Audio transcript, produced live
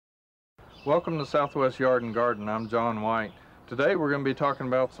Welcome to Southwest Yard and Garden. I'm John White. Today we're going to be talking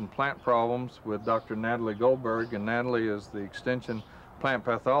about some plant problems with Dr. Natalie Goldberg, and Natalie is the Extension plant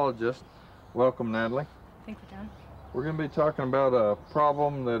pathologist. Welcome, Natalie. Thank you, John. We're going to be talking about a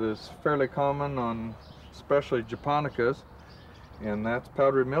problem that is fairly common on especially japonicas, and that's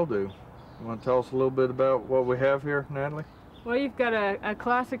powdery mildew. You want to tell us a little bit about what we have here, Natalie? Well, you've got a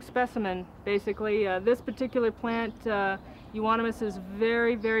classic specimen, basically. This particular plant, Euonymus, is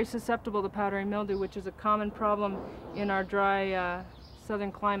very, very susceptible to powdery mildew, which is a common problem in our dry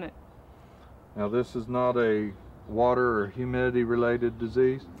southern climate. Now, this is not a water or humidity related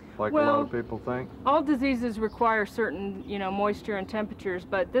disease like a lot of people think? All diseases require certain, moisture and temperatures,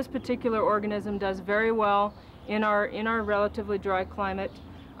 but this particular organism does very well in our relatively dry climate.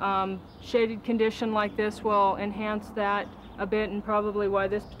 Shaded condition like this will enhance that a bit, and probably why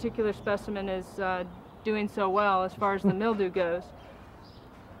this particular specimen is doing so well as far as the mildew goes.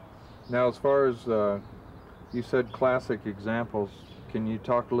 Now, as far as you said classic examples, can you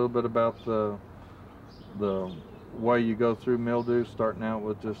talk a little bit about the way you go through mildew, starting out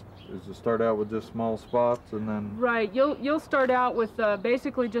with just small spots and then? Right, you'll start out with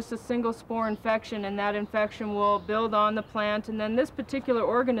basically just a single spore infection, and that infection will build on the plant, and then this particular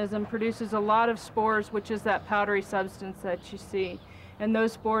organism produces a lot of spores, which is that powdery substance that you see, and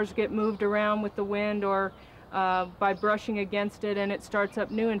those spores get moved around with the wind or by brushing against it, and it starts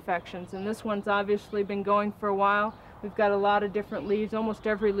up new infections. And this one's obviously been going for a while. We've got a lot of different leaves. Almost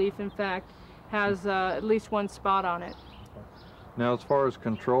every leaf, in fact, has at least one spot on it. Now, as far as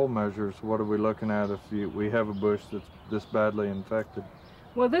control measures, what are we looking at if we have a bush that's this badly infected?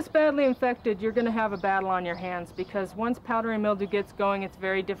 Well, this badly infected, you're going to have a battle on your hands, because once powdery mildew gets going, it's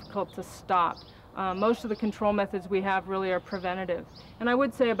very difficult to stop. Most of the control methods we have really are preventative. And I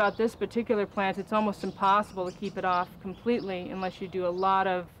would say about this particular plant, it's almost impossible to keep it off completely unless you do a lot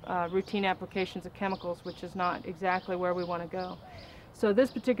of routine applications of chemicals, which is not exactly where we want to go. So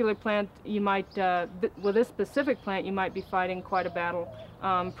this particular plant, you might, with this specific plant, you might be fighting quite a battle.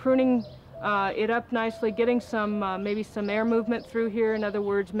 Pruning it up nicely, getting some, maybe some air movement through here, in other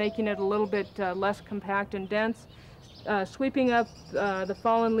words, making it a little bit less compact and dense. Sweeping up the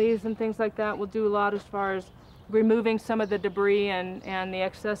fallen leaves and things like that will do a lot as far as removing some of the debris and the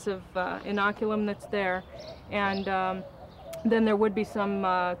excessive inoculum that's there. And then there would be some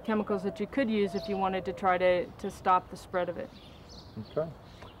chemicals that you could use if you wanted to try to stop the spread of it. Okay.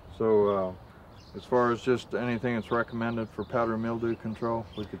 So as far as just anything that's recommended for powdery mildew control,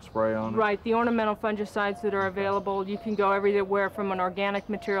 we could spray on it? Right. The ornamental fungicides that are available, you can go everywhere from an organic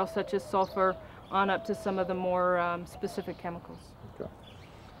material such as sulfur on up to some of the more specific chemicals. Okay.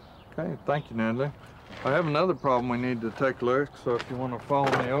 Okay, thank you, Natalie. I have another problem we need to take a look, so if you want to follow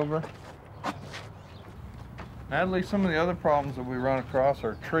me over. Natalie, some of the other problems that we run across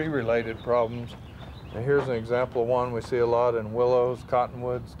are tree-related problems. Now, here's an example of one we see a lot in willows,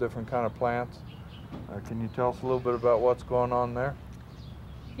 cottonwoods, different kind of plants. Can you tell us a little bit about what's going on there?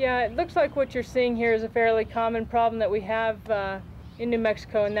 Yeah, it looks like what you're seeing here is a fairly common problem that we have in New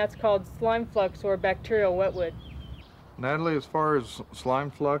Mexico, and that's called slime flux or bacterial wetwood. Natalie, as far as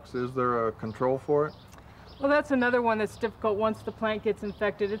slime flux, is there a control for it? Well, that's another one that's difficult. Once the plant gets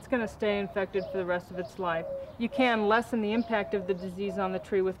infected, it's going to stay infected for the rest of its life. You can lessen the impact of the disease on the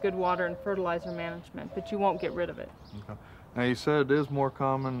tree with good water and fertilizer management, but you won't get rid of it. Okay. Now, you said it is more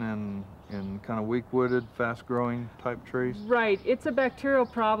common in kind of weak-wooded, fast-growing type trees? Right. It's a bacterial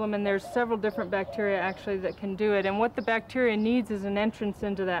problem, and there's several different bacteria actually that can do it. And what the bacteria needs is an entrance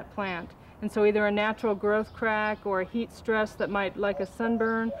into that plant. And so either a natural growth crack or a heat stress that might, like a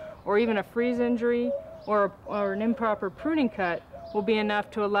sunburn, or even a freeze injury, or an improper pruning cut will be enough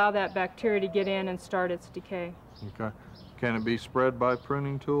to allow that bacteria to get in and start its decay. Okay. Can it be spread by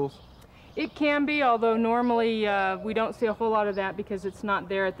pruning tools? It can be, although normally we don't see a whole lot of that because it's not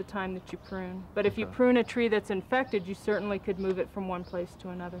there at the time that you prune. But if you prune a tree that's infected, you certainly could move it from one place to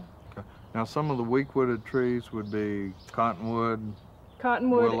another. Okay. Now, some of the weak-wooded trees would be cottonwood,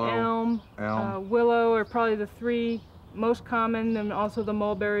 willow, elm. Willow are probably the three most common, and also the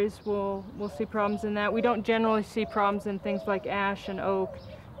mulberries will see problems in that. We don't generally see problems in things like ash and oak,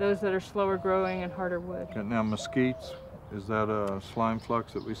 those that are slower growing and harder wood. Okay. Now, mesquites, is that a slime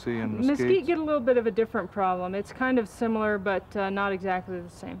flux that we see in mesquites? Mesquite get a little bit of a different problem. It's kind of similar, but not exactly the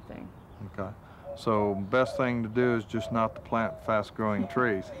same thing. Okay. So best thing to do is just not to plant fast-growing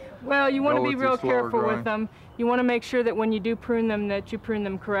trees. Well, you want to be real careful with them. You want to make sure that when you do prune them, that you prune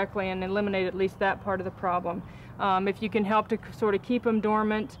them correctly and eliminate at least that part of the problem. If you can help to sort of keep them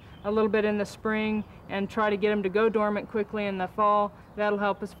dormant a little bit in the spring and try to get them to go dormant quickly in the fall, that'll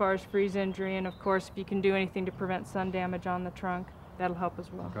help as far as freeze injury. And of course, if you can do anything to prevent sun damage on the trunk, that'll help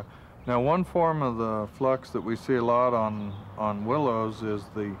as well. Okay. Now, one form of the flux that we see a lot on willows is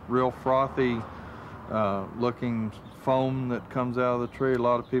the real frothy looking foam that comes out of the tree. A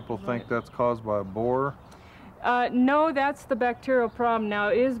lot of people think that's caused by a borer. No, that's the bacterial problem. Now,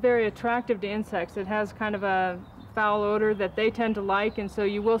 it is very attractive to insects. It has kind of a foul odor that they tend to like, and so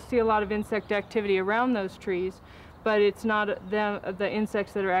you will see a lot of insect activity around those trees, but it's not the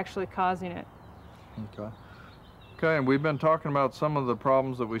insects that are actually causing it. Okay. Okay, and we've been talking about some of the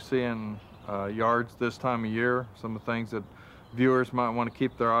problems that we see in yards this time of year, some of the things that viewers might want to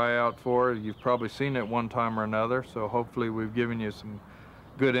keep their eye out for. You've probably seen it one time or another, so hopefully we've given you some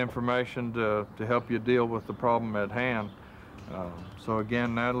good information to help you deal with the problem at hand. So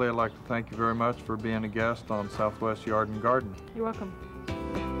again, Natalie, I'd like to thank you very much for being a guest on Southwest Yard and Garden. You're welcome.